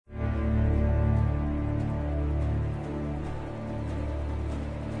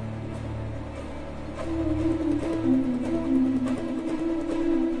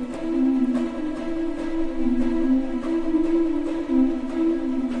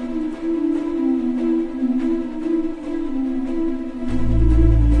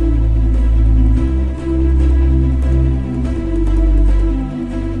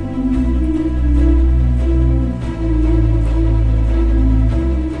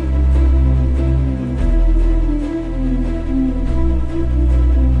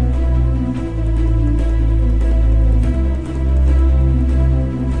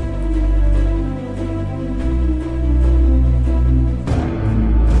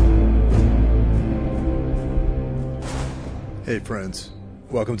Hey friends,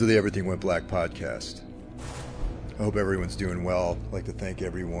 welcome to the Everything Went Black podcast. I hope everyone's doing well. I'd like to thank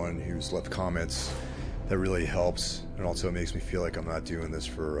everyone who's left comments. That really helps, and also makes me feel like I'm not doing this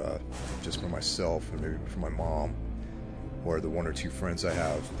for just for myself and maybe for my mom or the one or two friends I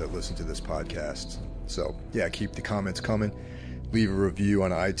have that listen to this podcast. So yeah, keep the comments coming. Leave a review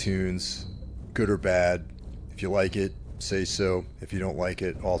on iTunes, good or bad. If you like it, say so. If you don't like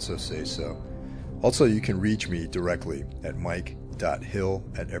it, also say so. Also, you can reach me directly at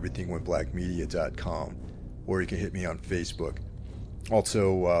mike.hill@everythingwentblackmedia.com, or you can hit me on Facebook.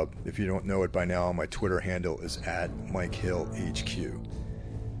 Also, if you don't know it by now, my Twitter handle is @MikeHillHQ.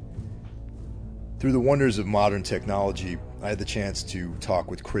 Through the wonders of modern technology, I had the chance to talk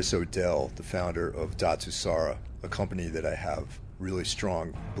with Chris O'Dell, the founder of Datsusara, a company that I have really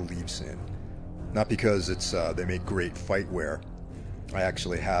strong beliefs in. Not because they make great fight wear. I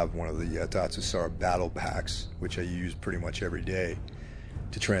actually have one of the Datsusara battle packs, which I use pretty much every day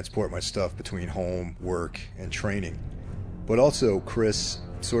to transport my stuff between home, work, and training. But also, Chris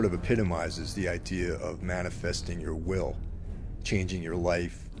sort of epitomizes the idea of manifesting your will, changing your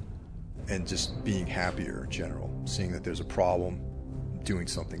life, and just being happier in general, seeing that there's a problem, doing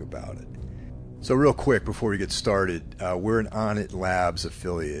something about it. So real quick, before we get started, we're an Onnit Labs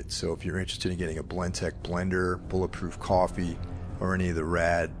affiliate, so if you're interested in getting a Blendtec blender, bulletproof coffee, or any of the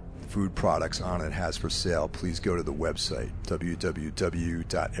rad food products Onnit has for sale, please go to the website,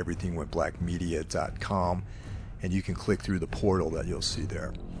 www.everythingwentblackmedia.com, and you can click through the portal that you'll see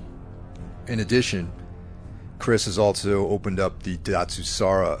there. In addition, Chris has also opened up the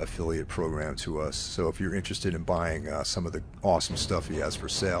Datsusara affiliate program to us, so if you're interested in buying some of the awesome stuff he has for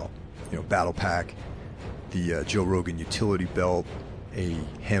sale, battle pack, the Joe Rogan utility belt, a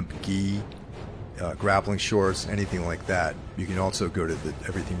hemp gi, grappling shorts, anything like that, you can also go to the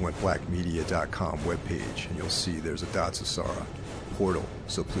everythingwentblackmedia.com webpage, and you'll see there's a Datsusara portal,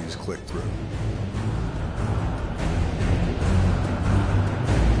 so please click through.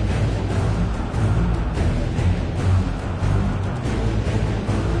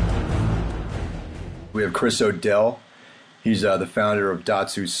 We have Chris O'Dell. He's the founder of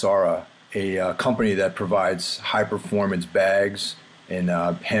Datsusara, a company that provides high-performance bags and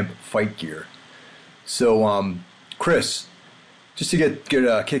hemp fight gear. So, Chris, just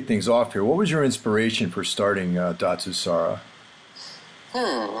to kick things off here, what was your inspiration for starting Datsusara?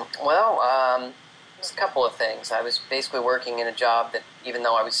 Well, it's a couple of things. I was basically working in a job that, even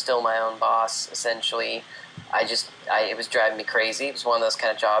though I was still my own boss, essentially, it was driving me crazy. It was one of those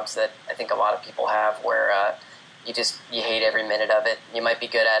kind of jobs that I think a lot of people have where you hate every minute of it. You might be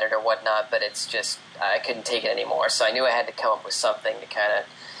good at it or whatnot, but it's just, I couldn't take it anymore. So I knew I had to come up with something to kind of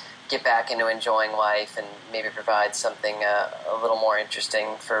get back into enjoying life and maybe provide something a little more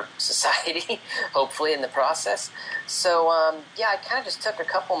interesting for society, hopefully, in the process. So, I kind of just took a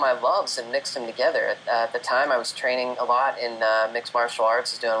couple of my loves and mixed them together. At the time, I was training a lot in mixed martial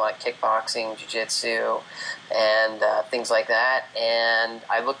arts. I was doing a lot of kickboxing, jiu-jitsu, and things like that. And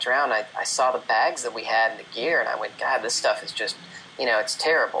I looked around, I saw the bags that we had and the gear, and I went, God, this stuff is just, it's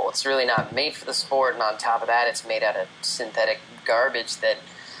terrible. It's really not made for the sport, and on top of that, it's made out of synthetic garbage that,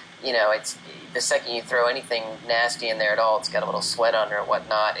 it's the second you throw anything nasty in there at all, it's got a little sweat on it or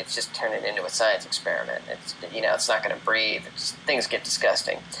whatnot. It's just turned it into a science experiment. It's not going to breathe. Things get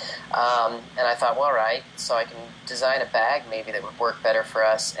disgusting. And I thought, well, all right, so I can design a bag maybe that would work better for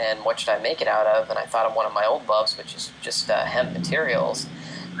us. And what should I make it out of? And I thought of one of my old loves, which is just hemp materials.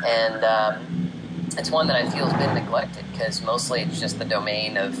 And it's one that I feel has been neglected because mostly it's just the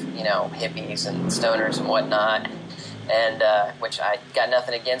domain of hippies and stoners and whatnot. And which I got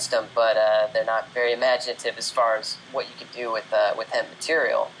nothing against them, but they're not very imaginative as far as what you could do with hemp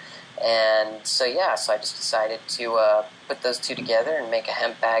material. And so I just decided to put those two together and make a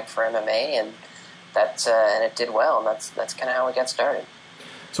hemp bag for MMA, and and it did well, and that's kind of how we got started.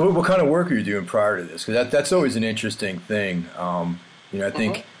 So what kind of work are you doing prior to this? Because that's always an interesting thing. I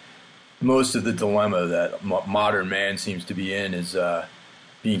think most of the dilemma that modern man seems to be in is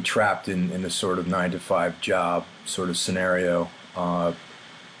being trapped in this sort of 9-to-5 job sort of scenario,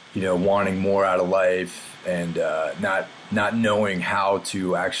 wanting more out of life and not knowing how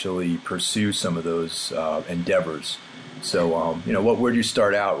to actually pursue some of those endeavors. So, where do you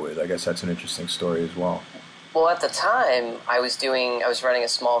start out with? I guess that's an interesting story as well. Well, at the time, I was running a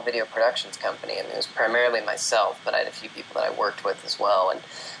small video productions company. I mean, it was primarily myself, but I had a few people that I worked with as well. And,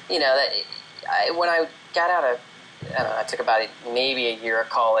 when I got out of I took about maybe a year of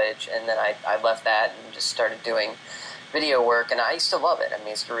college, and then I left that and just started doing video work, and I used to love it. I mean,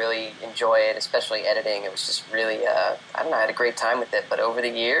 I used to really enjoy it, especially editing. It was just really, I don't know, I had a great time with it. But over the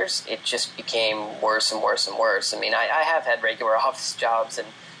years, it just became worse and worse and worse. I mean, I have had regular office jobs and,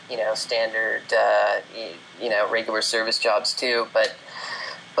 standard, regular service jobs too, but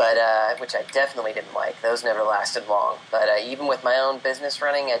which I definitely didn't like. Those never lasted long. But even with my own business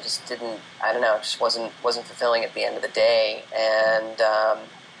running, I just didn't. I don't know. It just wasn't fulfilling at the end of the day, and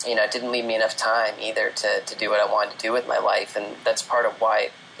it didn't leave me enough time either to do what I wanted to do with my life. And that's part of why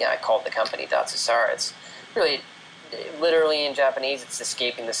I called the company Datsusara. It's really, literally in Japanese, it's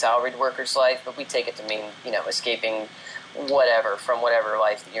escaping the salaried worker's life, but we take it to mean escaping from whatever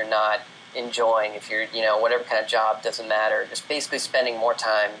life that you're not enjoying. If you're, whatever kind of job, doesn't matter. Just basically spending more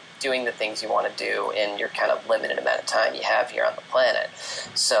time doing the things you want to do in your kind of limited amount of time you have here on the planet.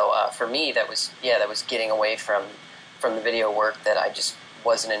 So for me, that was getting away from the video work that I just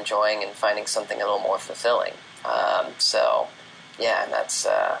wasn't enjoying and finding something a little more fulfilling. And that's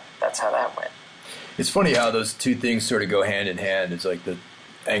how that went. It's funny how those two things sort of go hand in hand. It's like the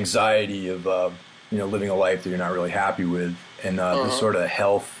anxiety of living a life that you're not really happy with, and the sort of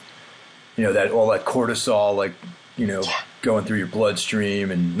health, that all that cortisol, going through your bloodstream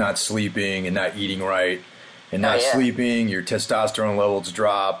and not sleeping and not eating right and not sleeping, your testosterone levels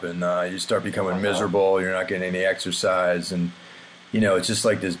drop and you start becoming miserable. You're not getting any exercise, and it's just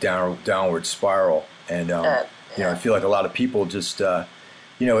like this downward spiral. And I feel like a lot of people just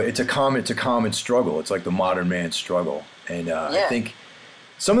it's a common struggle. It's like the modern man's struggle. And I think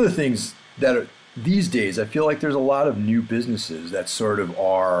some of the things that are these days, I feel like there's a lot of new businesses that sort of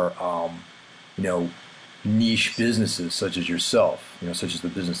are, niche businesses, such as yourself, such as the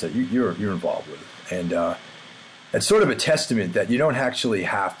business that you're involved with. And it's sort of a testament that you don't actually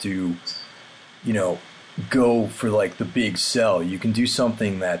have to, go for like the big sell. You can do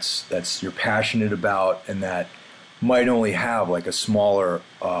something that's you're passionate about and that might only have like a smaller,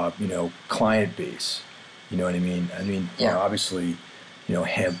 client base. You know what I mean? Obviously,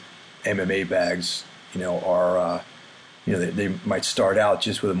 MMA bags, are, they might start out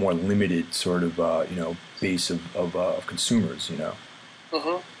just with a more limited sort of, base of consumers,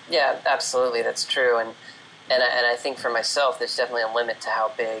 Mm-hmm. Yeah, absolutely. That's true. And I think for myself, there's definitely a limit to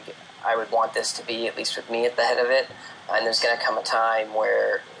how big I would want this to be, at least with me at the head of it. And there's going to come a time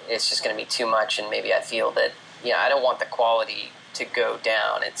where it's just going to be too much, and maybe I feel that, I don't want the quality to go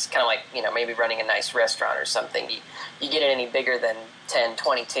down. It's kind of like, maybe running a nice restaurant or something. You get it any bigger than 10,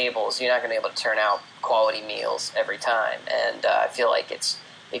 20 tables, you're not going to be able to turn out quality meals every time. And I feel like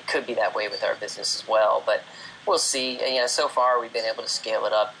it could be that way with our business as well. But we'll see. So far we've been able to scale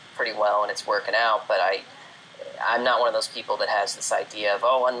it up pretty well, and it's working out. But I'm not one of those people that has this idea of,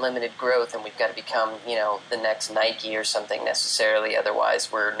 unlimited growth and we've got to become, the next Nike or something necessarily.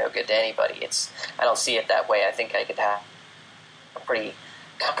 Otherwise, we're no good to anybody. I don't see it that way. I think I could have a pretty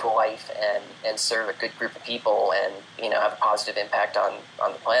comfortable life and serve a good group of people and, have a positive impact on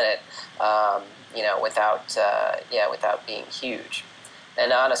the planet, without being huge.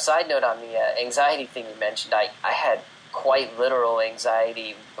 And on a side note, on the anxiety thing you mentioned, I had quite literal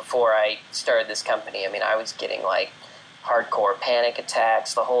anxiety before I started this company. I mean, I was getting like hardcore panic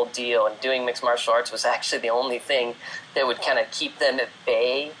attacks, the whole deal, and doing mixed martial arts was actually the only thing that would kind of keep them at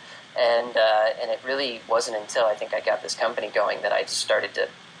bay. And it really wasn't until I think I got this company going that I just started to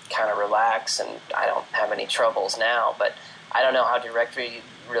kind of relax, and I don't have any troubles now. But I don't know how directly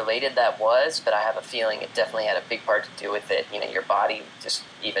related that was, but I have a feeling it definitely had a big part to do with it. Your body just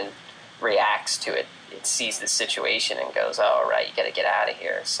even reacts to it. It sees the situation and goes, "Oh, right, you got to get out of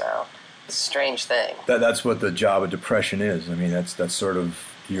here." So it's a strange thing. That's what the job of depression is. I mean, that's sort of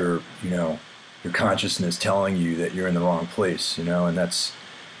your consciousness telling you that you're in the wrong place. And that's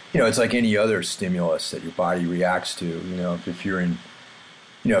it's like any other stimulus that your body reacts to. If you're in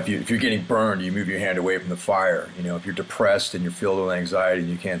if you're getting burned, you move your hand away from the fire. If you're depressed and you're filled with anxiety and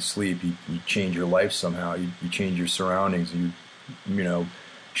you can't sleep, you change your life somehow. You change your surroundings. You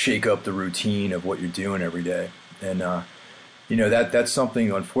shake up the routine of what you're doing every day. And, that's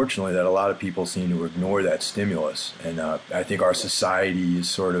something, unfortunately, that a lot of people seem to ignore, that stimulus. And I think our society is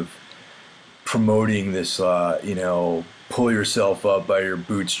sort of promoting this, pull yourself up by your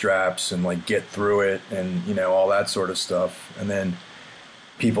bootstraps and, like, get through it and, all that sort of stuff. And then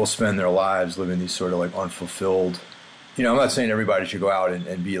people spend their lives living these sort of, like, unfulfilled. I'm not saying everybody should go out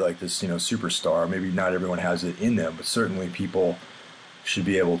and be like this, superstar. Maybe not everyone has it in them, but certainly people should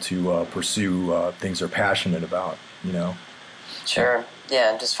be able to pursue things they're passionate about, Sure. Yeah,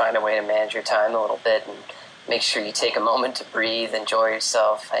 and just find a way to manage your time a little bit and make sure you take a moment to breathe, enjoy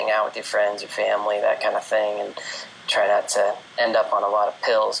yourself, hang out with your friends, your family, that kind of thing, and try not to end up on a lot of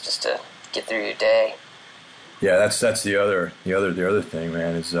pills just to get through your day. Yeah, that's the other thing,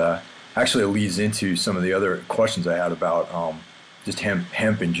 man. Is actually it leads into some of the other questions I had about just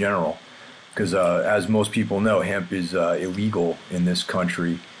hemp in general, because as most people know, hemp is illegal in this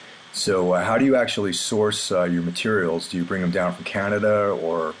country. So how do you actually source your materials? Do you bring them down from Canada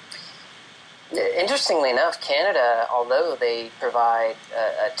or? Interestingly enough, Canada, although they provide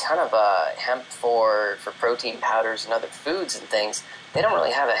a ton of hemp for protein powders and other foods and things, they don't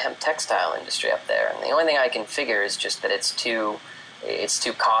really have a hemp textile industry up there. And the only thing I can figure is just that it's too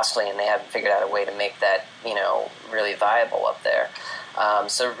costly, and they haven't figured out a way to make that really viable up there.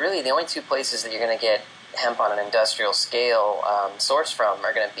 So really, the only two places that you're going to get hemp on an industrial scale sourced from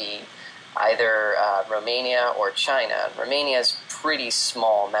are going to be either Romania or China. Romania's pretty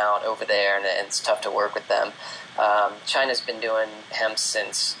small amount over there, and it's tough to work with them. China's been doing hemp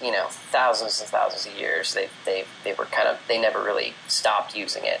since thousands and thousands of years. They never really stopped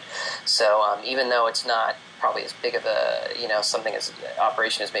using it. So even though it's not probably as big of a something as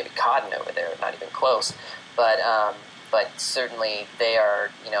operation as maybe cotton over there, not even close, but certainly they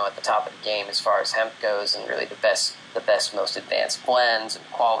are at the top of the game as far as hemp goes, and really the best, most advanced blends and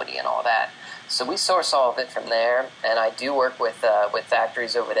quality and all that. So we source all of it from there, and I do work with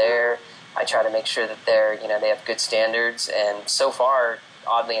factories over there. I try to make sure that they have good standards, and so far,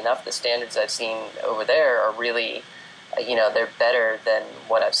 oddly enough, the standards I've seen over there are really, they're better than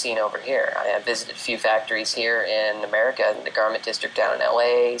what I've seen over here. I have visited a few factories here in America, in the garment district down in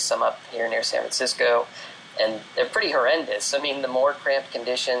LA, some up here near San Francisco, and they're pretty horrendous. I mean, the more cramped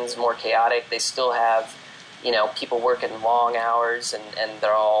conditions, more chaotic. They still have people working long hours, and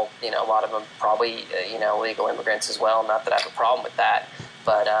they're all, a lot of them probably, legal immigrants as well. Not that I have a problem with that,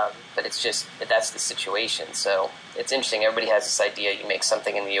 but it's just, that's the situation. So it's interesting. Everybody has this idea you make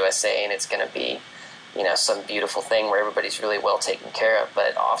something in the USA and it's going to be, some beautiful thing where everybody's really well taken care of,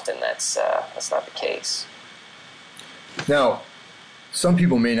 but often that's not the case. Now, some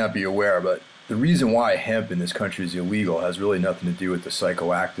people may not be aware, but the reason why hemp in this country is illegal has really nothing to do with the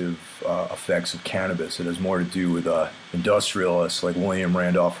psychoactive effects of cannabis. It has more to do with industrialists like William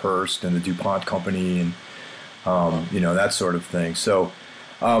Randolph Hearst and the DuPont Company and, that sort of thing. So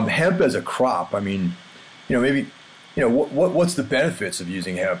hemp as a crop, I mean, maybe, what's the benefits of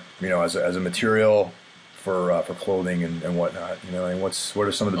using hemp, as a material for clothing and whatnot, and what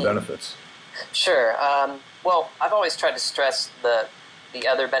are some of the benefits? Sure. Well, I've always tried to stress the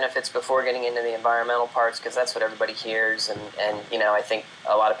other benefits before getting into the environmental parts, because that's what everybody hears, and I think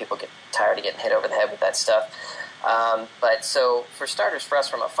a lot of people get tired of getting hit over the head with that stuff. But so for starters, for us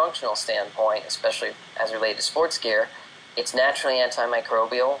from a functional standpoint, especially as related to sports gear, it's naturally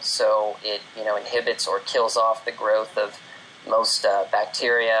antimicrobial, so it inhibits or kills off the growth of most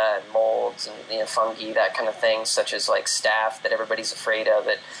bacteria and molds and fungi, that kind of thing, such as like staph that everybody's afraid of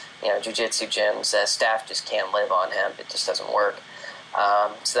at jiu-jitsu gyms. Staph just can't live on hemp; it just doesn't work.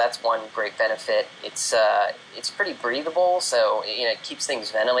 So that's one great benefit. It's pretty breathable, so it keeps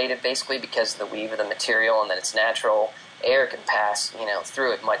things ventilated basically because of the weave of the material, and that it's natural. Air can pass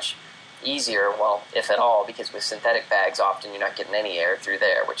through it much easier, well, if at all, because with synthetic bags often you're not getting any air through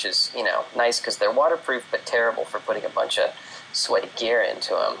there, which is nice because they're waterproof but terrible for putting a bunch of sweaty gear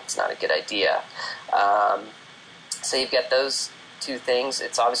into them. It's not a good idea. So you've got those two things.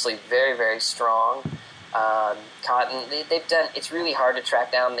 It's obviously very, very strong. Cotton, they've done, it's really hard to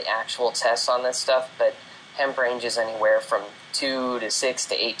track down the actual tests on this stuff, but hemp ranges anywhere from 2 to 6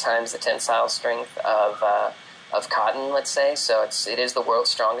 to 8 times the tensile strength of cotton, let's say. So it is the world's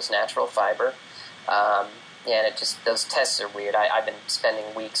strongest natural fiber. And those tests are weird. I've been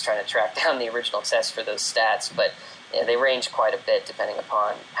spending weeks trying to track down the original tests for those stats, but they range quite a bit depending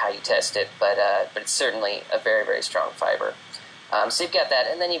upon how you test it. But it's certainly a very, very strong fiber. So you've got that,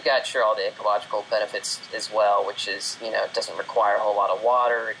 and then you've got all the ecological benefits as well, which is it doesn't require a whole lot of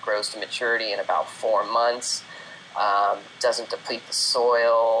water. It grows to maturity in about 4 months. Doesn't deplete the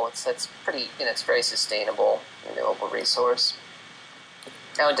soil. It's pretty it's very sustainable, renewable resource.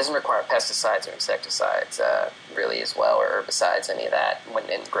 Now it doesn't require pesticides or insecticides really as well, or herbicides, any of that when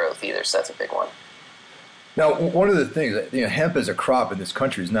in growth either. So that's a big one. Now, one of the things, hemp as a crop in this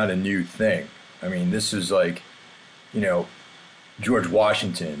country is not a new thing. I mean, this is like, George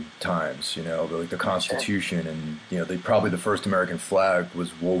Washington times, like the Constitution, and probably the first American flag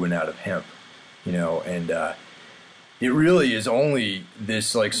was woven out of hemp, and it really is only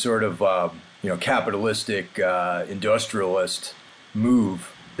this like sort of capitalistic industrialist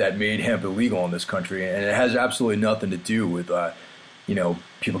move that made hemp illegal in this country, and it has absolutely nothing to do with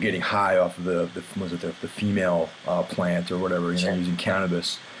people getting high off of the female plant or whatever, using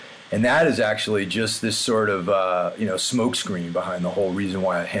cannabis. And that is actually just this sort of smokescreen behind the whole reason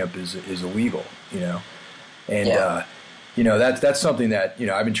why hemp is illegal. And that's something that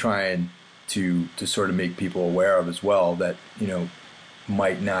I've been trying to sort of make people aware of as well, that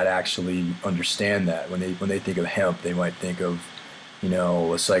might not actually understand that when they think of hemp, they might think of the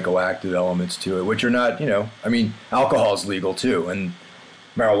psychoactive elements to it, which are not. I mean, alcohol is legal too, and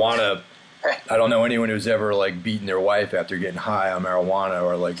marijuana. I don't know anyone who's ever like beaten their wife after getting high on marijuana,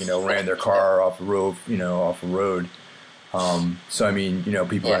 or like ran their car off the road, off a road. So I mean,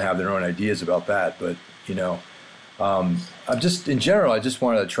 people don't have their own ideas about that, but I'm just in general, I just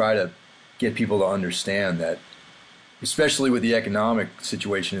want to try to get people to understand that, especially with the economic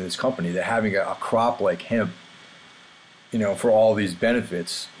situation in this company, that having a crop like hemp, for all these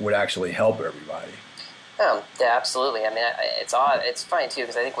benefits would actually help everybody. Yeah, absolutely. I mean, it's odd. It's funny too,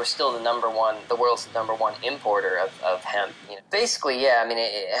 because I think we're still the world's number one importer of hemp. Basically, yeah. I mean,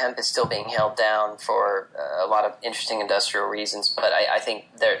 hemp is still being held down for a lot of interesting industrial reasons, but I think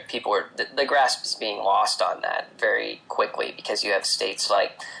the grasp is being lost on that very quickly, because you have states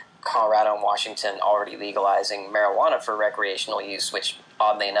like Colorado and Washington already legalizing marijuana for recreational use, which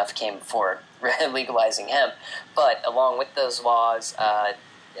oddly enough came before legalizing hemp. But along with those laws,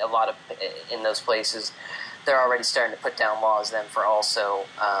 a lot of in those places, they're already starting to put down laws then for also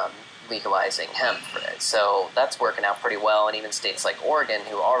legalizing hemp for it. So that's working out pretty well. And even states like Oregon,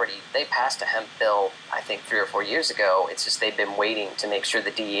 they passed a hemp bill, I think 3 or 4 years ago. It's just they've been waiting to make sure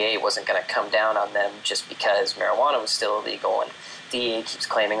the DEA wasn't going to come down on them just because marijuana was still illegal. And DEA keeps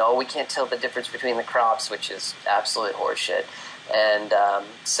claiming, we can't tell the difference between the crops, which is absolute horseshit. And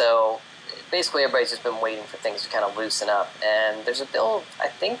so basically everybody's just been waiting for things to kind of loosen up. And there's a bill, I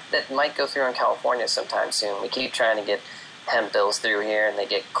think, that might go through in California sometime soon. We keep trying to get hemp bills through here, and they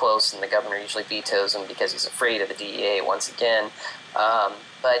get close, and the governor usually vetoes them because he's afraid of the DEA once again.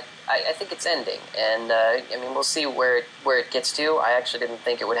 But I think it's ending. And, I mean, we'll see where it gets to. I actually didn't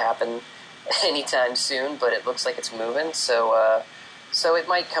think it would happen anytime soon, but it looks like it's moving. So it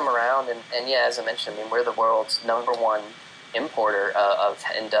might come around. And yeah, as I mentioned, I mean, we're the world's number one importer of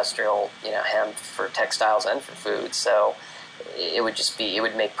industrial, hemp for textiles and for food. So it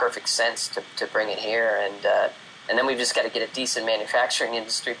would make perfect sense to bring it here, and then we've just got to get a decent manufacturing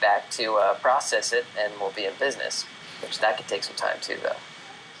industry back to process it, and we'll be in business, which that could take some time too, though.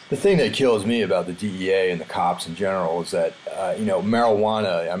 The thing that kills me about the DEA and the cops in general is that,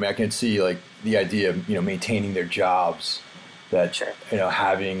 marijuana, I mean, I can see like the idea of, maintaining their jobs, that, sure.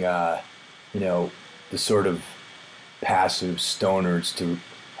 Having, the sort of passive stoners to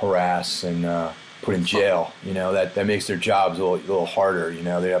harass and put in jail, that makes their jobs a little harder.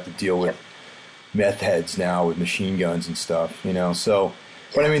 They have to deal with meth heads now with machine guns and stuff. So,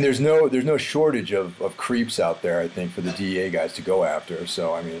 but I mean, there's no shortage of creeps out there, I think, for the DEA guys to go after.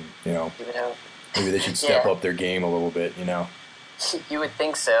 So I mean, maybe they should step up their game a little bit. You would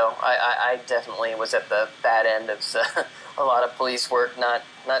think so. I definitely was at the bad end of a lot of police work not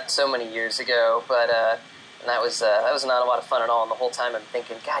so many years ago, but. And that was not a lot of fun at all. And the whole time I'm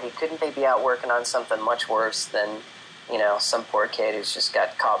thinking, God, couldn't they be out working on something much worse than, some poor kid who's just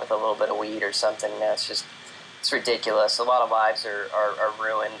got caught with a little bit of weed or something. It's ridiculous. A lot of lives are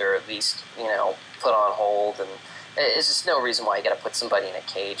ruined, or at least, put on hold. And it's just no reason why you got to put somebody in a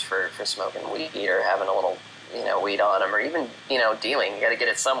cage for smoking weed or having a little, weed on them, or even, dealing. You got to get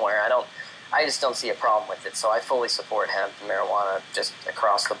it somewhere. I just don't see a problem with it. So I fully support hemp and marijuana just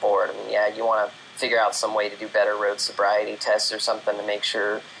across the board. I mean, yeah, you want to figure out some way to do better road sobriety tests or something to make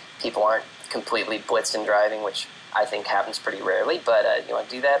sure people aren't completely blitzed in driving, which I think happens pretty rarely. But you want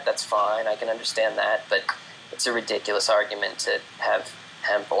to do that, that's fine. I can understand that. But it's a ridiculous argument to have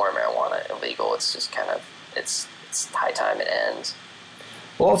hemp or marijuana illegal. It's just kind of, it's high time it ends.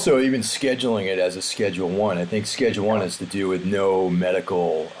 Well, also, even scheduling it as a Schedule 1, I think Schedule 1 has to do with no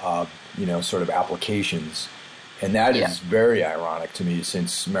medical, sort of applications. And that is very ironic to me,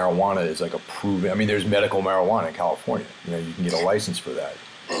 since marijuana is like a proven. I mean, there's medical marijuana in California. You can get a license for that.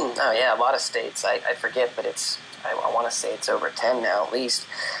 Oh yeah, a lot of states. I forget, but I want to say it's over 10 now at least.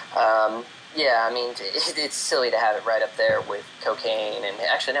 Yeah, I mean, it's silly to have it right up there with cocaine. And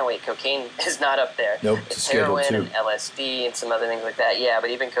actually, no, wait, cocaine is not up there. Nope, it's heroin and LSD and some other things like that. Yeah, but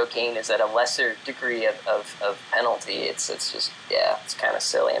even cocaine is at a lesser degree of penalty. It's just, yeah, it's kind of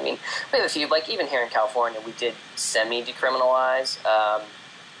silly. I mean, we have a few, like even here in California, we did semi-decriminalize.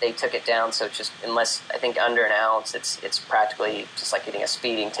 They took it down, so just, unless, I think, under an ounce, it's practically just like getting a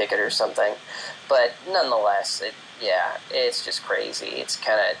speeding ticket or something. But nonetheless, it's just crazy.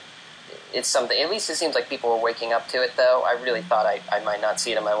 It's something, at least it seems like people are waking up to it, though. I really thought I might not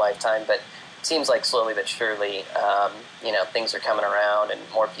see it in my lifetime, but seems like slowly but surely, things are coming around and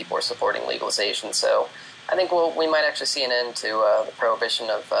more people are supporting legalization. So I think we might actually see an end to the prohibition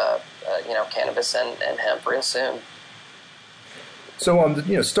of cannabis and hemp real soon.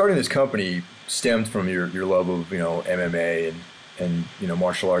 So starting this company stemmed from your love of MMA and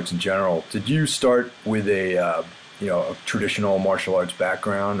martial arts in general. Did you start with a traditional martial arts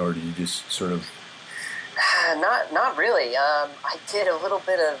background, or did you just sort of? Not really. I did a little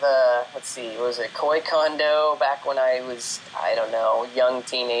bit of Koi Kondo back when I was, I don't know, young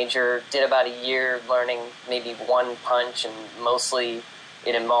teenager. Did about a year learning maybe one punch, and mostly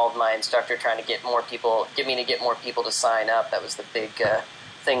it involved my instructor trying to get more people to sign up. That was the big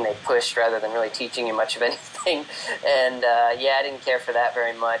thing they pushed, rather than really teaching you much of anything. And I didn't care for that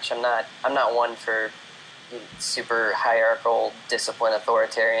very much. I'm not one for super hierarchical, discipline,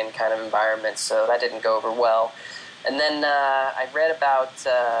 authoritarian kind of environment, so that didn't go over well. And then I read about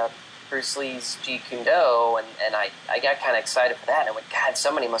Bruce Lee's Jeet Kune Do, and I got kind of excited for that. And I went, God,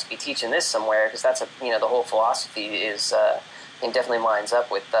 somebody must be teaching this somewhere, because that's the whole philosophy is it definitely lines up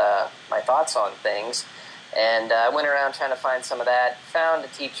with my thoughts on things. And I went around trying to find some of that. Found a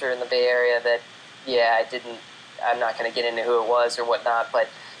teacher in the Bay Area that, I'm not going to get into who it was or whatnot, but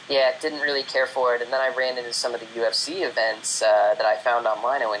didn't really care for it. And then I ran into some of the UFC events that I found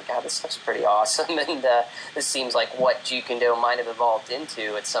online. I went, God, this stuff's pretty awesome. And this seems like what Jeet Kune Do might have evolved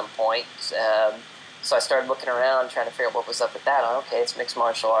into at some point. So I started looking around, trying to figure out what was up with that. Okay, it's mixed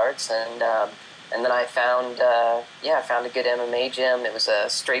martial arts. And then I found a good MMA gym. It was a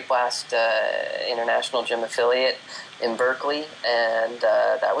Straight Blast International Gym affiliate in Berkeley. And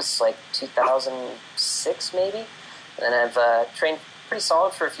that was like 2006 maybe. And then I've trained pretty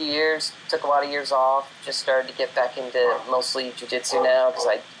solid for a few years. Took a lot of years off. Just started to get back into mostly jiu-jitsu now, because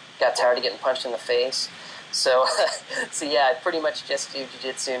I got tired of getting punched in the face. So, I pretty much just do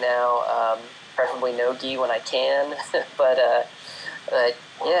jiu-jitsu now. Preferably no gi when I can. but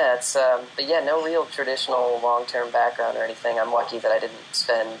no real traditional long-term background or anything. I'm lucky that I didn't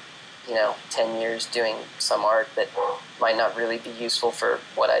spend 10 years doing some art that might not really be useful for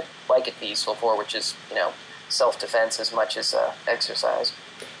what I'd like it to be useful for, which is self-defense as much as exercise.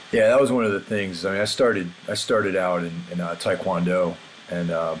 Yeah, that was one of the things. I mean, I started out in Taekwondo,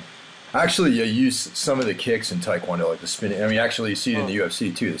 and actually I used some of the kicks in Taekwondo, like the spinning. I mean, actually you see it in the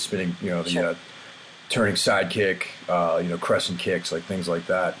UFC too, the spinning, the turning side kick, crescent kicks, like things like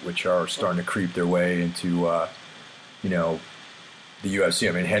that, which are starting to creep their way into, the UFC.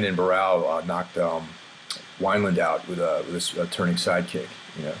 I mean, Renan Barão knocked Wineland out with a turning side kick,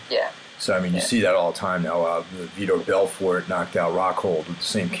 Yeah. So, I mean, you see that all the time now. Vitor Belfort knocked out Rockhold with the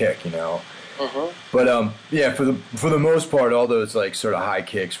same kick, Mm-hmm. But, for the most part, all those, like, sort of high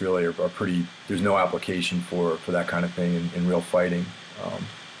kicks really are pretty, there's no application for that kind of thing in real fighting.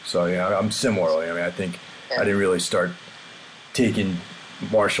 I'm similarly. I mean, I think I didn't really start taking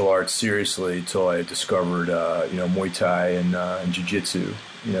martial arts seriously until I discovered, Muay Thai and Jiu-Jitsu,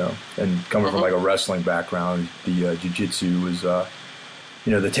 and coming from, like, a wrestling background, the Jiu-Jitsu was... the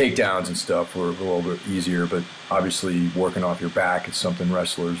takedowns and stuff were a little bit easier, but obviously working off your back is something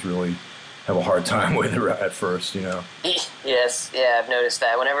wrestlers really have a hard time with at first, Yes, I've noticed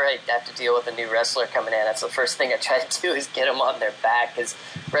that. Whenever I have to deal with a new wrestler coming in, that's the first thing I try to do is get them on their back, because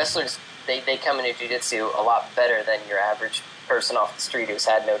wrestlers, they come into jiu-jitsu a lot better than your average person off the street who's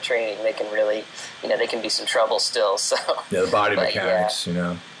had no training. They can really, they can be some trouble still, so... Yeah, the body mechanics,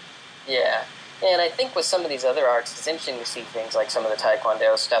 Yeah. And I think with some of these other arts, it's interesting to see things like some of the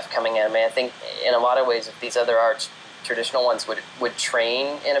Taekwondo stuff coming in. I mean, I think in a lot of ways, if these other arts, traditional ones, would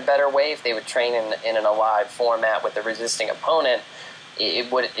train in a better way, if they would train in an alive format with a resisting opponent,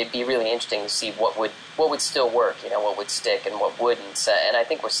 it'd be really interesting to see what would still work, what would stick and what wouldn't. And I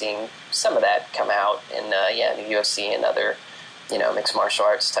think we're seeing some of that come out in the UFC and other, mixed martial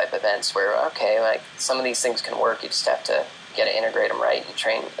arts type events where, okay, like some of these things can work. You just have to get to integrate them right and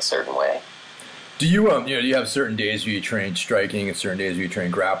train a certain way. Do you do you have certain days where you train striking and certain days where you train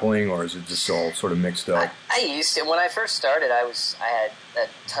grappling, or is it just all sort of mixed up? I used to. When I first started, I had a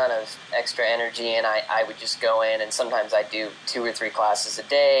ton of extra energy, and I would just go in, and sometimes I'd do 2 or 3 classes a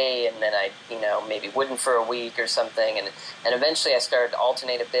day, and then I maybe wouldn't for a week or something, and eventually I started to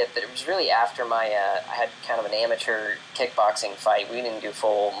alternate a bit. But it was really after I had kind of an amateur kickboxing fight. We didn't do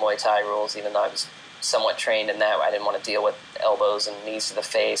full Muay Thai rules, even though I was somewhat trained in that. I didn't want to deal with elbows and knees to the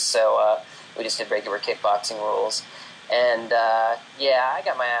face, so. We just did regular kickboxing rules. And, I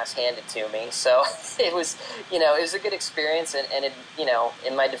got my ass handed to me. So it was a good experience. And it,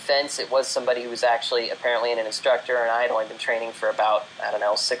 in my defense, it was somebody who was actually apparently an instructor, and I had only been training for about,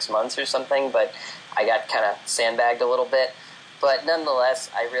 6 months or something. But I got kind of sandbagged a little bit. But nonetheless,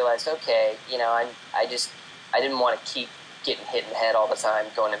 I realized, okay, I didn't want to keep getting hit in the head all the time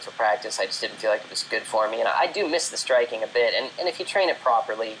going in for practice. I just didn't feel like it was good for me. And I do miss the striking a bit. And if you train it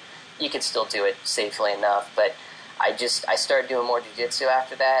properly, you can still do it safely enough. But I started doing more jiu-jitsu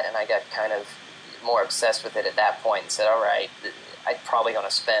after that, and I got kind of more obsessed with it at that point and said, all right, I'm probably going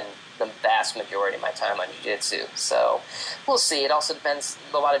to spend the vast majority of my time on jiu-jitsu. So we'll see. It also depends.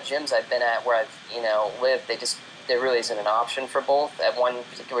 A lot of gyms I've been at where I've lived, there really isn't an option for both at one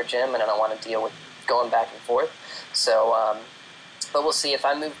particular gym, and I don't want to deal with going back and forth. So, but we'll see if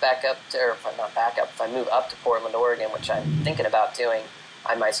I move back up to, or if I'm not back up, if I move up to Portland, Oregon, which I'm thinking about doing,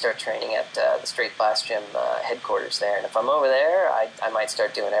 I might start training at the Straight Blast Gym headquarters there. And if I'm over there, I might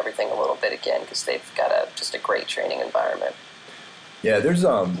start doing everything a little bit again because they've got just a great training environment. Yeah, there's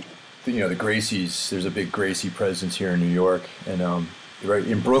the Gracies. There's a big Gracie presence here in New York, and right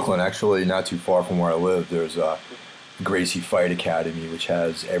in Brooklyn, actually, not too far from where I live, there's a Gracie Fight Academy, which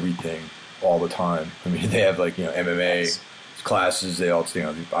has everything all the time. I mean, they have MMA classes. They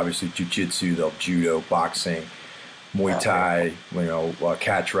also obviously jiu-jitsu, they'll have judo, boxing, Muay Thai,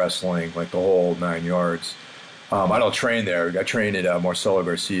 catch wrestling, like the whole 9 yards. I don't train there. I train at Marcelo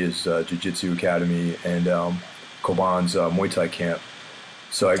Garcia's Jiu-Jitsu Academy and Koban's Muay Thai camp.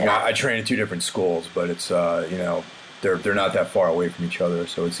 So I train at two different schools, but it's they're not that far away from each other,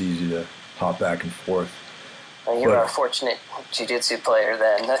 so it's easy to hop back and forth. Well, you're a fortunate jiu-jitsu player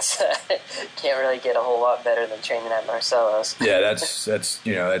then. That's can't really get a whole lot better than training at Marcelo's. Yeah, that's it's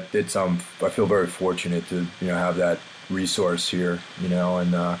I feel very fortunate to have that resource here,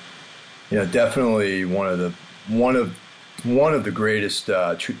 and definitely one of the greatest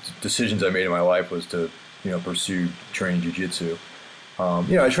decisions I made in my life was to pursue training jiu-jitsu.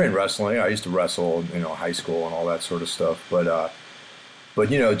 I trained wrestling. I used to wrestle in high school and all that sort of stuff, but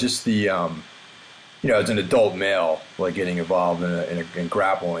just the as an adult male, like getting involved in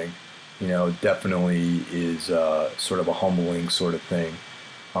grappling, definitely is sort of a humbling sort of thing.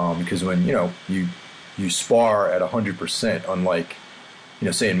 Because when, you spar at 100%, unlike,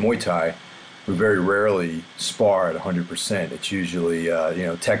 say in Muay Thai, we very rarely spar at 100%. It's usually,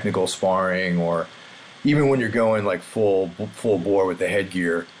 technical sparring, or even when you're going like full bore with the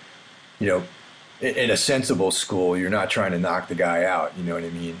headgear, in a sensible school, you're not trying to knock the guy out. You know what I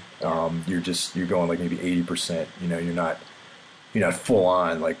mean? You're going like maybe 80%. You're not full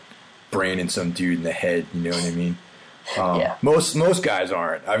on like braining some dude in the head. You know what I mean? Most guys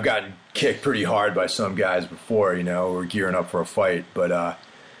aren't. I've gotten kicked pretty hard by some guys before. We're gearing up for a fight, but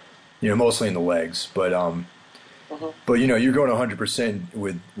mostly in the legs. But but you're going 100%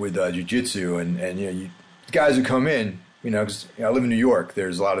 with jiu-jitsu, and guys who come in, because I live in New York.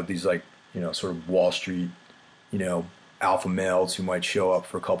 There's a lot of these like sort of Wall Street, alpha males who might show up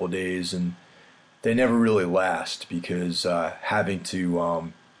for a couple of days, and they never really last because having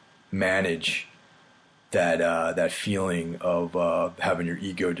to manage that feeling of having your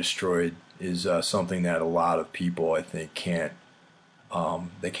ego destroyed is something that a lot of people, I think, can't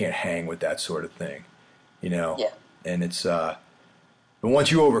hang with that sort of thing, Yeah. And it's but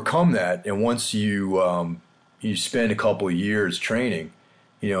once you overcome that, and once you spend a couple of years training,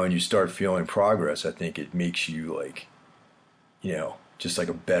 and you start feeling progress, I think it makes you like, just like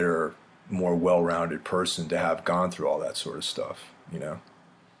a better, more well-rounded person to have gone through all that sort of stuff,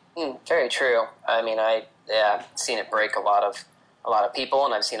 Very true. I mean, I've seen it break a lot of people,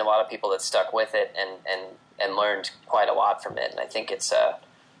 and I've seen a lot of people that stuck with it and learned quite a lot from it. And I think it's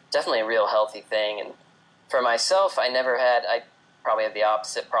definitely a real healthy thing. And for myself, I probably had the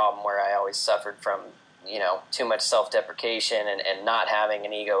opposite problem where I always suffered from too much self-deprecation and not having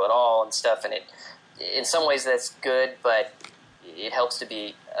an ego at all and stuff. And it, in some ways that's good, but it helps to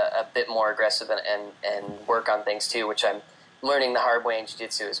be a bit more aggressive and work on things too, which I'm learning the hard way in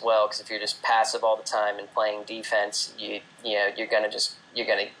jiu-jitsu as well. Because if you're just passive all the time and playing defense, you're gonna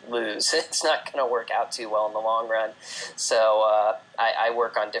lose. It's not gonna work out too well in the long run. So I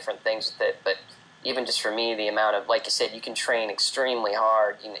work on different things with it, but even just for me, the amount of, like you said, you can train extremely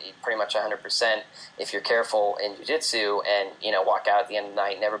hard, pretty much 100% if you're careful in jiu-jitsu, and walk out at the end of the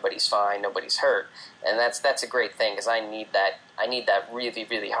night and everybody's fine, nobody's hurt, and that's a great thing, because I need that really,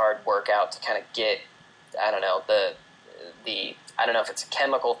 really hard workout to kind of get, I don't know, I don't know if it's a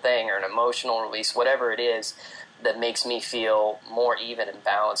chemical thing or an emotional release, whatever it is that makes me feel more even and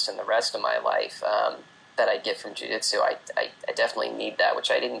balanced in the rest of my life that I get from jiu-jitsu. I definitely need that,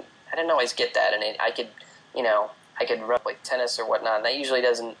 which I didn't always get that, and I could run like tennis or whatnot, and that usually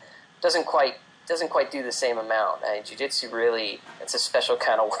doesn't quite do the same amount. Jiu-jitsu really, it's a special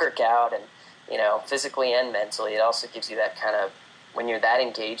kind of workout, and physically and mentally, it also gives you that kind of, when you're that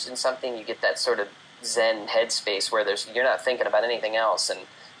engaged in something, you get that sort of Zen headspace where you're not thinking about anything else. And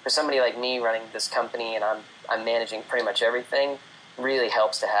for somebody like me running this company and I'm managing pretty much everything, really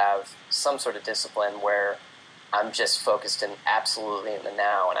helps to have some sort of discipline where I'm just focused absolutely in the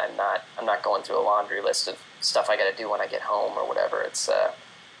now, and I'm not going through a laundry list of stuff I got to do when I get home or whatever. It's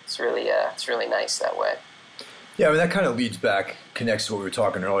really nice that way. Yeah, I mean, that kind of connects to what we were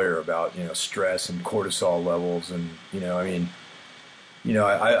talking earlier about, stress and cortisol levels. And, I've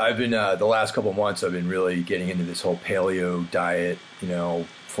been, the last couple of months, I've been really getting into this whole paleo diet,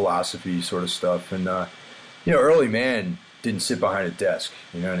 philosophy sort of stuff. And, early man didn't sit behind a desk,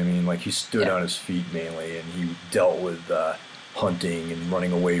 you know what I mean? Like, he stood on his feet mainly, and he dealt with hunting and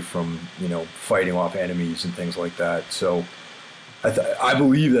running away from, fighting off enemies and things like that. So I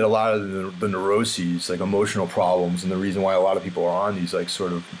believe that a lot of the neuroses, like emotional problems, and the reason why a lot of people are on these like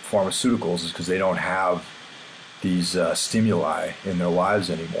sort of pharmaceuticals is because they don't have these stimuli in their lives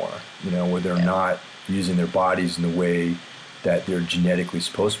anymore, where they're not using their bodies in the way that they're genetically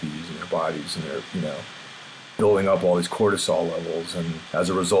supposed to be using their bodies, and they're, building up all these cortisol levels, and as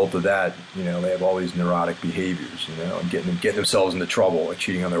a result of that, they have all these neurotic behaviors, and getting themselves into trouble, like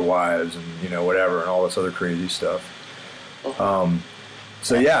cheating on their wives and whatever, and all this other crazy stuff.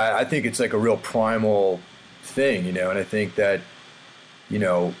 So yeah, I think it's like a real primal thing, and I think that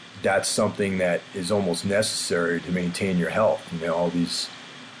that's something that is almost necessary to maintain your health. All these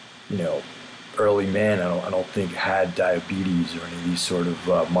early men, I don't think had diabetes or any of these sort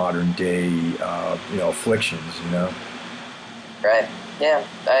of modern day afflictions. Right. Yeah,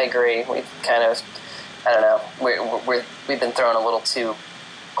 I agree. We've kind of, I don't know, we've been thrown a little too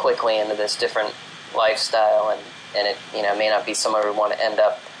quickly into this different lifestyle, and it may not be somewhere we want to end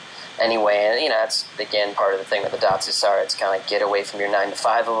up anyway. And that's again part of the thing with the Datsusara. It's kind of get away from your 9 to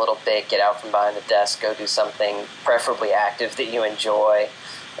 5 a little bit, get out from behind the desk, go do something preferably active that you enjoy.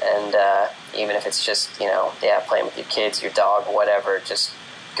 And even if it's just, playing with your kids, your dog, whatever, just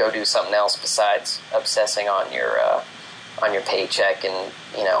go do something else besides obsessing on your paycheck and,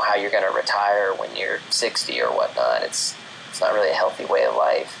 how you're going to retire when you're 60 or whatnot. It's not really a healthy way of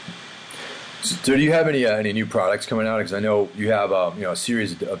life. So do you have any new products coming out? Because I know you have a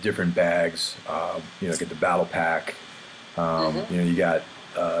series of different bags. Get the battle pack. You got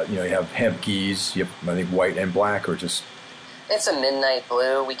you have hemp geese. You have, I think, white and black, or just. It's a midnight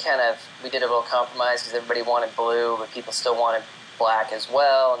blue. We did a little compromise because everybody wanted blue, but people still wanted black as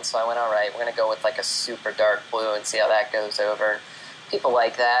well. And so I went, all right, we're going to go with like a super dark blue and see how that goes over. People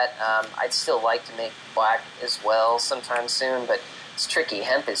like that. I'd still like to make black as well sometime soon, but it's tricky.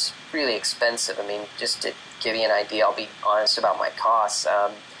 Hemp is really expensive. I mean, just to give you an idea, I'll be honest about my costs.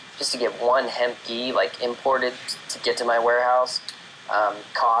 Just to get one hemp ghee, like imported to get to my warehouse,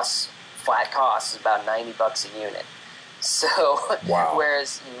 flat costs is about $90 a unit. So, wow.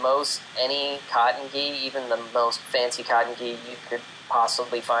 Whereas any cotton ghee, even the most fancy cotton ghee you could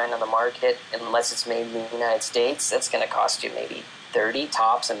possibly find on the market, unless it's made in the United States, that's going to cost you maybe 30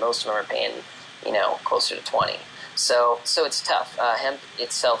 tops, and most of them are paying, closer to 20. So it's tough. Hemp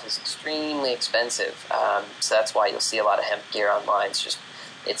itself is extremely expensive, so that's why you'll see a lot of hemp gear online.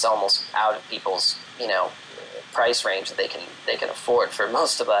 It's almost out of people's, price range that they can afford for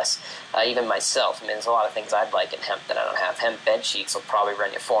most of us, even myself. I mean, there's a lot of things I'd like in hemp that I don't have. Hemp bed sheets will probably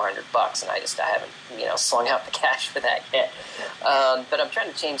run you $400, and I haven't slung out the cash for that yet. But I'm trying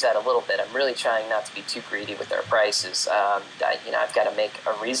to change that a little bit. I'm really trying not to be too greedy with our prices. I've got to make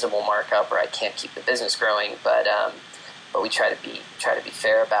a reasonable markup, or I can't keep the business growing. But we try to be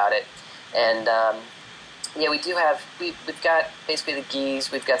fair about it. And we've got basically the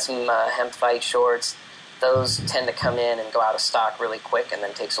geese. We've got some hemp fight shorts. Those tend to come in and go out of stock really quick, and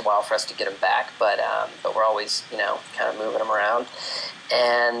then it takes a while for us to get them back. But we're always, kind of moving them around.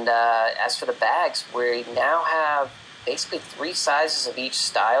 And as for the bags, we now have basically 3 sizes of each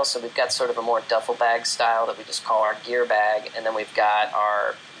style. So we've got sort of a more duffel bag style that we just call our gear bag, and then we've got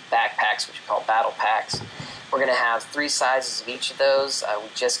our backpacks, which we call battle packs. We're going to have 3 sizes of each of those. We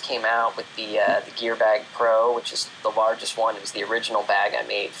just came out with the Gear Bag Pro, which is the largest one. It was the original bag I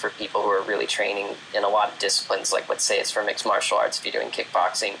made for people who are really training in a lot of disciplines, like let's say it's for mixed martial arts, if you're doing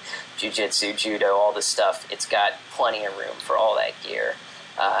kickboxing, jiu-jitsu, judo, all this stuff. It's got plenty of room for all that gear.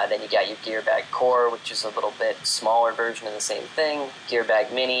 Then you got your Gear Bag Core, which is a little bit smaller version of the same thing. Gear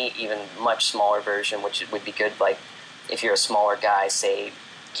Bag Mini, even much smaller version, which would be good, like if you're a smaller guy, say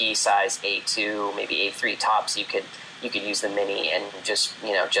gi size A2, maybe A3 tops, you could use the mini, and just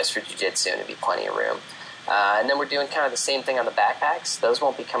for jiu-jitsu, and it'd be plenty of room. And then we're doing kind of the same thing on the backpacks. Those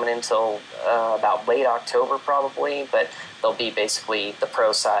won't be coming in until about late October probably, but they'll be basically the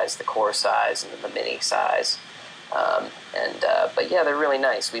pro size, the core size, and then the mini size. But yeah, they're really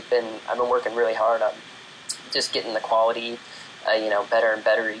nice. I've been working really hard on just getting the quality, better and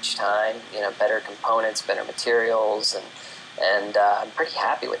better each time. Better components, better materials, and I'm pretty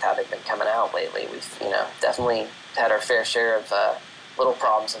happy with how they've been coming out lately. We've definitely had our fair share of little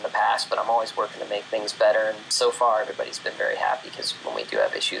problems in the past, but I'm always working to make things better. And so far, everybody's been very happy because when we do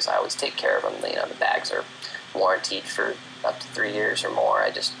have issues, I always take care of them. The bags are warranted for up to 3 years or more.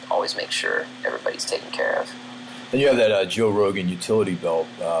 I just always make sure everybody's taken care of. And you have that Joe Rogan utility belt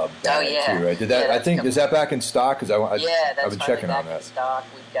bag too, right? Is that back in stock? Because I've been checking back on that. In stock.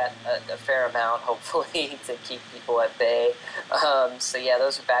 We've got a fair amount, hopefully, to keep people at bay. So yeah,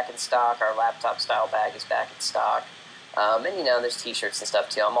 those are back in stock. Our laptop style bag is back in stock. And there's T-shirts and stuff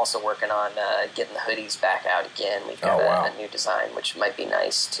too. I'm also working on getting the hoodies back out again. We've got a new design, which might be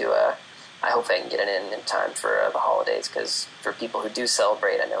nice to. I hope I can get it in time for the holidays, because for people who do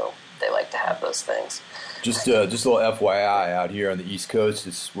celebrate, I know they like to have those things. Just a little FYI out here on the East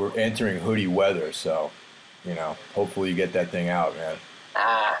Coast, we're entering hoodie weather, so hopefully you get that thing out, man.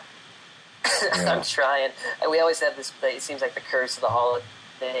 Yeah. I'm trying. We always have this. It seems like the curse of the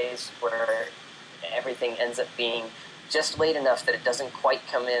holidays, where everything ends up being just late enough that it doesn't quite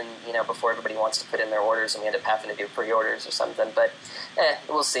come in, before everybody wants to put in their orders, and we end up having to do pre-orders or something. But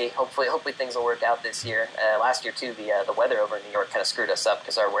we'll see. Hopefully things will work out this year. Last year too, the weather over in New York kind of screwed us up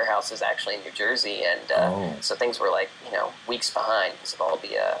because our warehouse is actually in New Jersey, and so things were like weeks behind because of all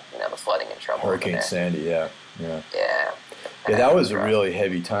the the flooding and trouble. Hurricane Sandy, yeah. Yeah, that was a really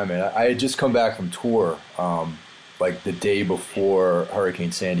heavy time, man. I had just come back from tour, like the day before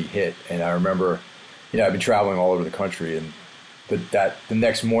Hurricane Sandy hit, and I remember. I've been traveling all over the country, and the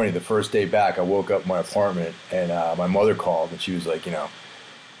next morning, the first day back, I woke up in my apartment, and my mother called, and she was like, I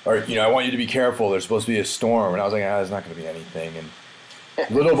want you to be careful. There's supposed to be a storm, and I was like, there's not going to be anything. And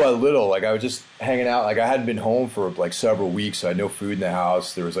little by little, like I was just hanging out. Like I hadn't been home for like several weeks, so I had no food in the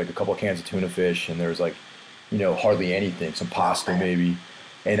house. There was like a couple cans of tuna fish, and there was like, hardly anything, some pasta maybe.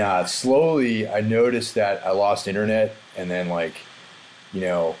 And slowly, I noticed that I lost internet, and then like,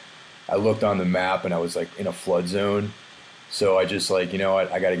 I looked on the map and I was like in a flood zone. So I just like,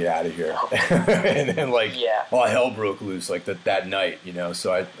 I got to get out of here. And then like, all hell broke loose like that night,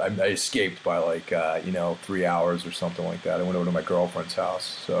 So I escaped by like, 3 hours or something like that. I went over to my girlfriend's house.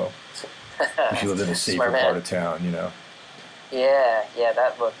 So she lived in a safer part of town, Yeah,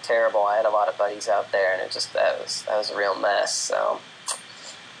 that looked terrible. I had a lot of buddies out there, and that was a real mess. So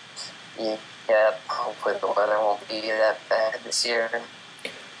yeah, hopefully the weather won't be that bad this year.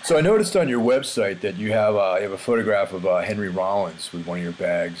 So I noticed on your website that you have a photograph of Henry Rollins with one of your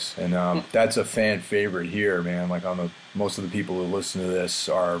bags, and that's a fan favorite here, man. Like most of the people who listen to this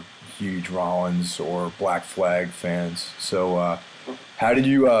are huge Rollins or Black Flag fans. So how did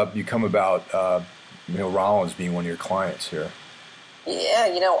you come about Rollins being one of your clients here?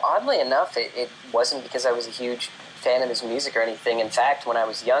 Yeah, oddly enough, it wasn't because I was a huge fan of his music or anything. In fact, when I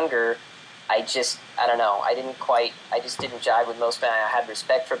was younger, I don't know, I just didn't jive with most bands. I had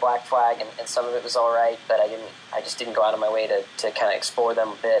respect for Black Flag, and some of it was all right, but I just didn't go out of my way to kind of explore them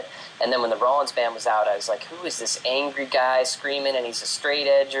a bit. And then when the Rollins band was out, I was like, who is this angry guy screaming, and he's a straight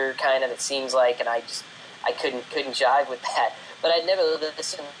edger kind of, it seems like, and I couldn't jive with that. But I'd never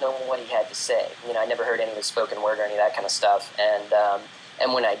listened to what he had to say. I never heard any of his spoken word or any of that kind of stuff.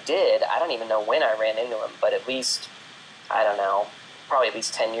 And when I did, I don't even know when I ran into him, but at least, I don't know, probably at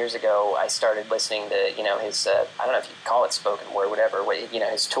least 10 years ago, I started listening to, his, I don't know if you'd call it spoken word, whatever,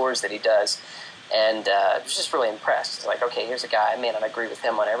 his tours that he does. And I was just really impressed. It's like, okay, here's a guy, I may not agree with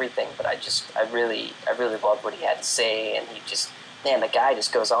him on everything, but I really loved what he had to say. And the guy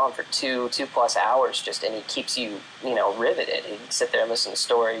just goes on for two plus hours and he keeps you, riveted. He can sit there and listen to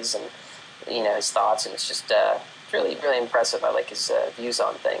stories and, his thoughts, and it's just really, really impressive. I like his views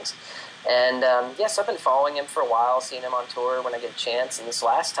on things. And yes, I've been following him for a while, seeing him on tour when I get a chance. And this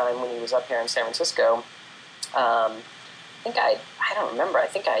last time when he was up here in San Francisco, I don't remember. I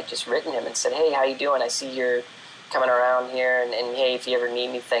think I had just written him and said, hey, how you doing? I see you're coming around here, and hey, if you ever need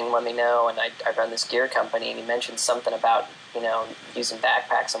anything, let me know. And I run this gear company, and he mentioned something about, using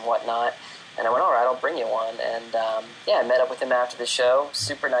backpacks and whatnot. And I went, all right, I'll bring you one. And I met up with him after the show.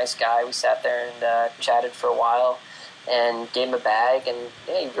 Super nice guy. We sat there and chatted for a while. And gave him a bag, and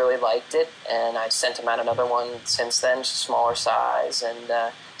he really liked it. And I sent him out another one since then, just smaller size.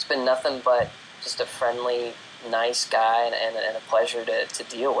 And it's been nothing but just a friendly, nice guy and a pleasure to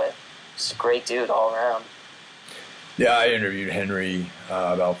deal with. Just a great dude all around. Yeah, I interviewed Henry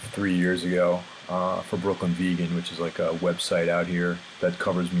about 3 years ago for Brooklyn Vegan, which is like a website out here that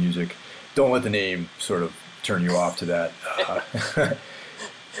covers music. Don't let the name sort of turn you off to that.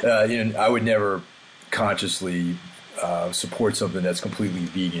 I would never consciously support something that's completely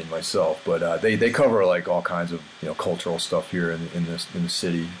vegan myself, but they cover like all kinds of cultural stuff here in the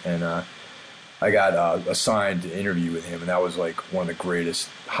city, and I got assigned to interview with him, and that was like one of the greatest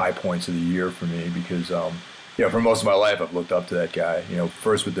high points of the year for me because for most of my life I've looked up to that guy.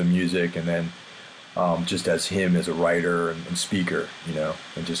 First with the music, and then just as him as a writer and speaker,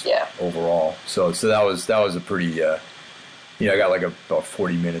 and just overall. So that was a pretty. I got like about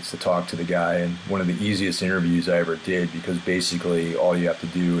 40 minutes to talk to the guy, and one of the easiest interviews I ever did because basically all you have to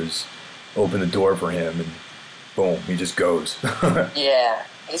do is open the door for him, and boom, he just goes. Yeah,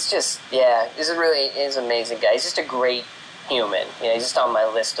 he's an amazing guy. He's just a great human. He's just on my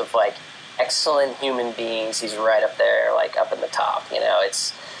list of like excellent human beings. He's right up there, like up in the top.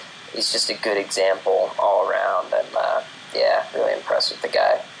 He's just a good example all around, and really impressed with the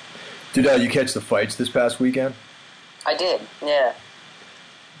guy. Did you catch the fights this past weekend? I did, yeah.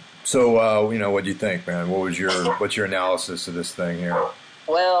 So, what do you think, man? What's your analysis of this thing here?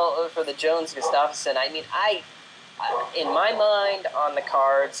 Well, for the Jones-Gustafsson, I mean, in my mind, on the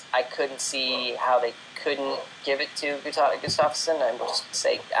cards, I couldn't see how they couldn't give it to Gustafsson. I'm just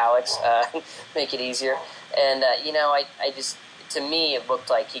say Alex, make it easier. And to me, it looked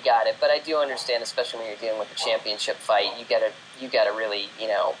like he got it. But I do understand, especially when you're dealing with a championship fight, you gotta really,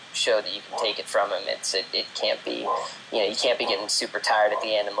 show that you can take it from him. It can't be, you can't be getting super tired at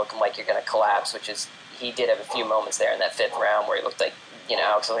the end and looking like you're going to collapse, which is, he did have a few moments there in that fifth round where he looked like,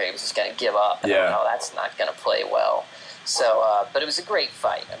 Alex was just going to give up. And that's not going to play well. So, but it was a great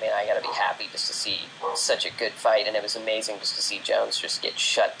fight. I mean, I got to be happy just to see such a good fight, and it was amazing just to see Jones just get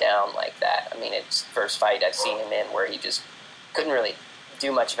shut down like that. I mean, it's the first fight I've seen him in where he just couldn't really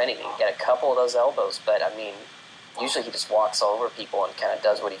do much of anything. He got a couple of those elbows, but I mean, usually he just walks over people and kind of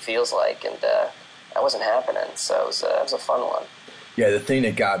does what he feels like, and that wasn't happening. So it was a fun one. Yeah, the thing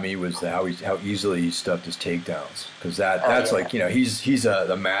that got me was how easily he stuffed his takedowns, because that's like he's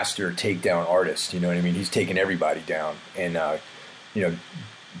the master takedown artist. You know what I mean? He's taking everybody down, and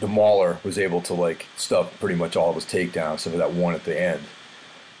the Mauler was able to like stuff pretty much all of his takedowns, except for that one at the end.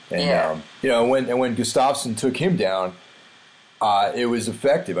 And when Gustafsson took him down, it was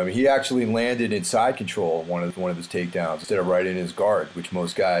effective. I mean, he actually landed in side control one of his takedowns instead of right in his guard, which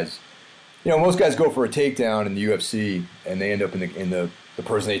most guys go for a takedown in the UFC and they end up in the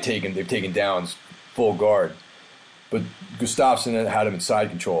person they've taken down's full guard. But Gustafsson had him in side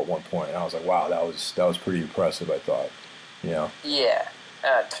control at one point, and I was like, wow, that was pretty impressive, I thought. Yeah,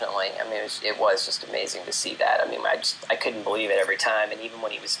 definitely. I mean, it was just amazing to see that. I mean, I couldn't believe it every time, and even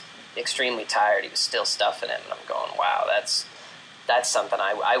when he was extremely tired, he was still stuffing him, and I'm going, wow, that's something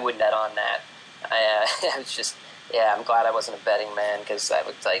I wouldn't bet on that. I was just, I'm glad I wasn't a betting man, because that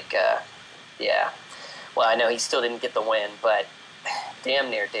looked like, well, I know he still didn't get the win, but damn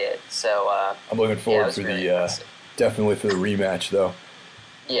near did. So I'm looking forward for really definitely for the rematch, though.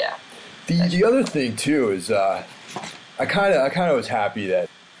 Yeah. The other thing too is I kind of was happy that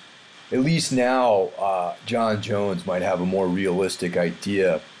at least now John Jones might have a more realistic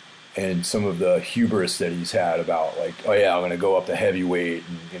idea, and some of the hubris that he's had about like, oh yeah, I'm going to go up to heavyweight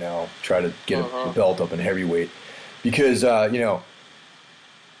and try to get a belt up in heavyweight, because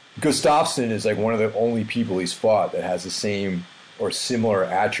Gustafsson is like one of the only people he's fought that has the same or similar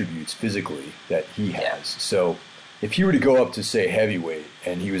attributes physically that he has. Yeah. So if he were to go up to, say, heavyweight,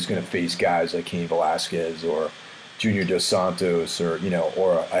 and he was going to face guys like Cain Velasquez or Junior Dos Santos, or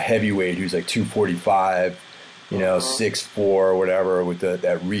or a heavyweight who's like 245, 6'4", or whatever, with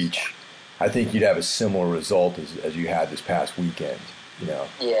that reach, I think you'd have a similar result as you had this past weekend. Yeah,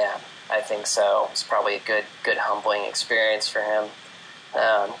 I think so. It's probably a good humbling experience for him.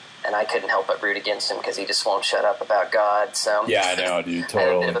 And I couldn't help but root against him because he just won't shut up about God. So yeah, I know, dude. Totally. I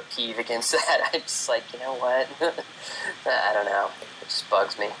had a bit of a peeve against that. I'm just like, you know what? I don't know. It just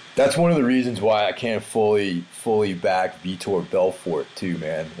bugs me. That's one of the reasons why I can't fully back Vitor Belfort too,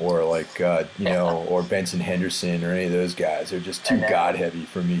 man. Or like or Benson Henderson or any of those guys. They're just too God heavy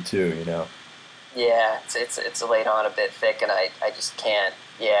for me too. Yeah, it's laid on a bit thick, and I just can't.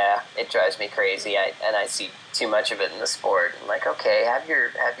 Yeah, it drives me crazy. I see too much of it in the sport. I'm like, okay, have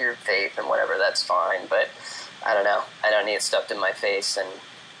your faith and whatever, that's fine. But I don't know. I don't need it stuffed in my face, and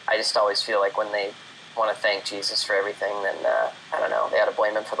I just always feel like when they want to thank Jesus for everything, then I don't know. They ought to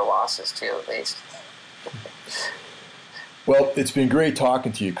blame him for the losses too, at least. Well, it's been great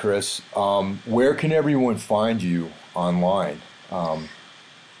talking to you, Chris. Where can everyone find you online?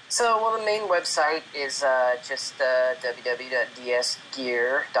 So, the main website is just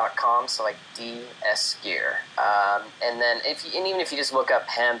www.dsgear.com, so like DS Gear. And then even if you just look up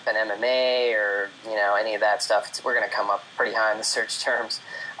hemp and MMA or, any of that stuff, we're going to come up pretty high in the search terms.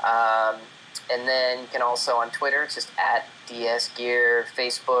 And then you can also on Twitter, it's just at DS Gear.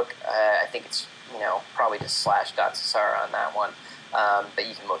 Facebook, I think it's, probably just /Datsusara on that one. But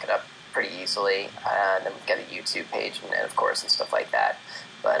you can look it up pretty easily. And then we've got a YouTube page and of course, and stuff like that.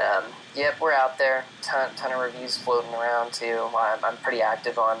 But, we're out there. Ton of reviews floating around, too. I'm pretty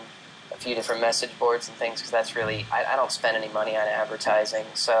active on a few different message boards and things, because that's really, I don't spend any money on advertising,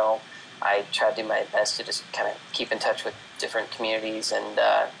 so I try to do my best to just kind of keep in touch with different communities and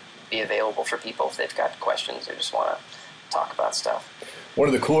be available for people if they've got questions or just want to talk about stuff. One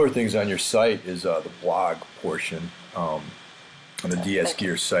of the cooler things on your site is the blog portion on the DS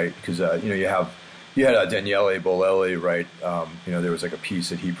Gear site, because you had Daniele Bolelli, right? There was like a piece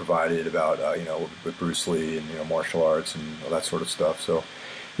that he provided about with Bruce Lee and martial arts and all that sort of stuff. So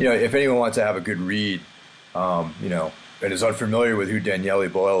if anyone wants to have a good read, and is unfamiliar with who Daniele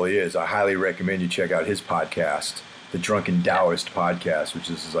Bolelli is, I highly recommend you check out his podcast, the Drunken Taoist podcast, which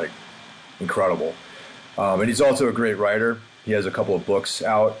is like incredible. And he's also a great writer. He has a couple of books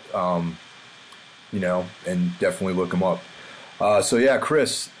out, and definitely look him up.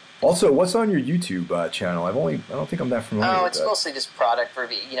 Chris, also, what's on your YouTube channel? I don't think I'm that familiar with that. Oh, it's mostly just product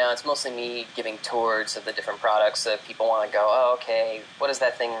review. It's mostly me giving tours of the different products that people want to go, oh, okay, what does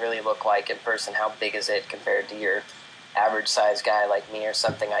that thing really look like in person? How big is it compared to your average size guy like me or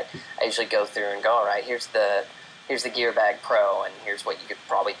something? I usually go through and go, all right, here's the Gear Bag Pro, and here's what you could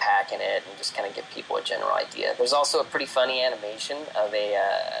probably pack in it, and just kind of give people a general idea. There's also a pretty funny animation of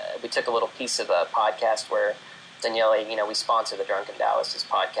we took a little piece of a podcast where Daniele, we sponsor the Drunken Taoist's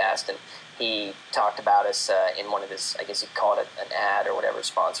podcast, and he talked about us in one of his, I guess you'd call it an ad or whatever,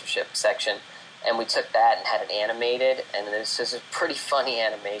 sponsorship section, and we took that and had it animated, and there's just a pretty funny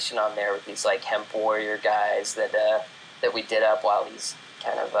animation on there with these like hemp warrior guys that we did up while he's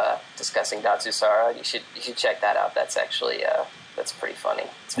kind of discussing Datsusara. You should check that out. That's actually that's pretty funny.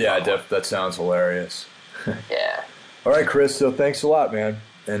 That sounds hilarious. Yeah. All right, Chris. So thanks a lot, man.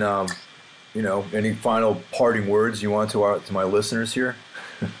 And any final parting words you want to my listeners here?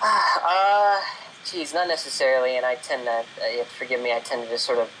 Not necessarily. And I tend to, you have to forgive me, I tend to just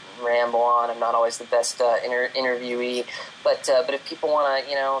sort of ramble on. I'm not always the best interviewee. But if people want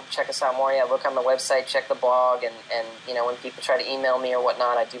to, check us out more, look on the website, check the blog, and when people try to email me or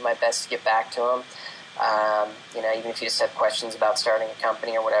whatnot, I do my best to get back to them. Even if you just have questions about starting a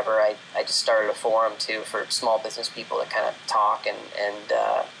company or whatever, I just started a forum too for small business people to kind of talk and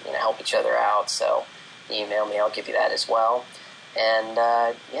help each other out. So email me, I'll give you that as well. And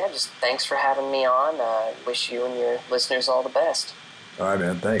just thanks for having me on. Wish you and your listeners all the best. All right,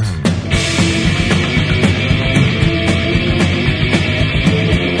 man. Thanks.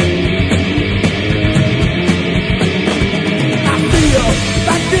 I feel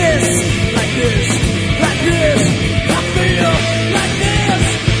like this, like this. Like this, I feel like this,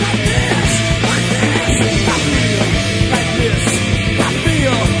 like this, like this. I feel like this, I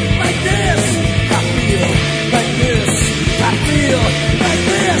feel like this, I feel like this, I feel like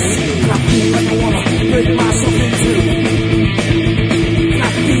this. I feel like I wanna break myself in two. I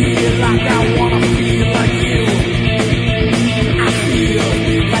feel like I wanna feel like you. I feel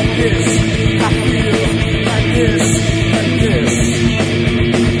like this, I feel like this, like this.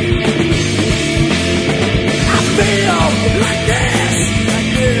 I feel like this,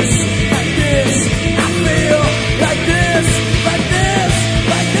 like this, like this. I feel like this, like this,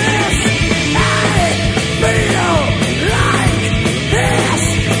 like this. I feel like this.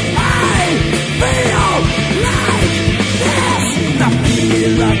 I feel like this. I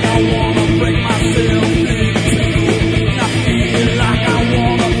feel like I wanna break myself in two. I feel like I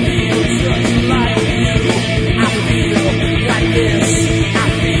wanna feel just like you. I feel like this. I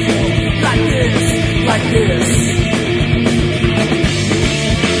feel like this, like this. Like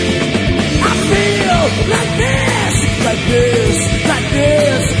this, like this, like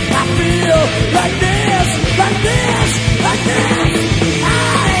this. I feel like this, like this, like this. I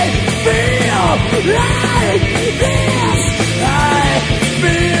feel like this. I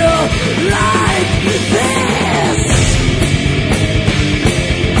feel like this. Like this. I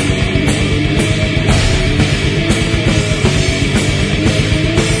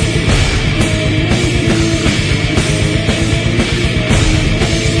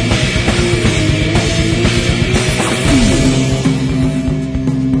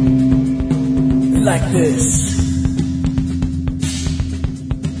feel like this.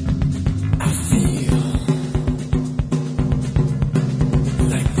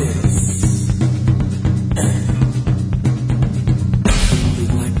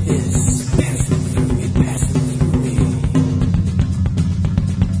 Like this. Passing through me, passing through me.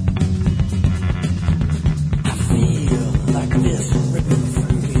 I feel like this. Ripping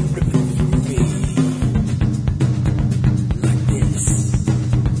through me, ripping through me.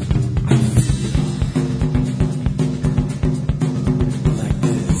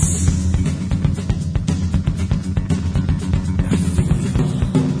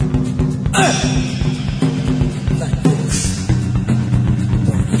 Hey!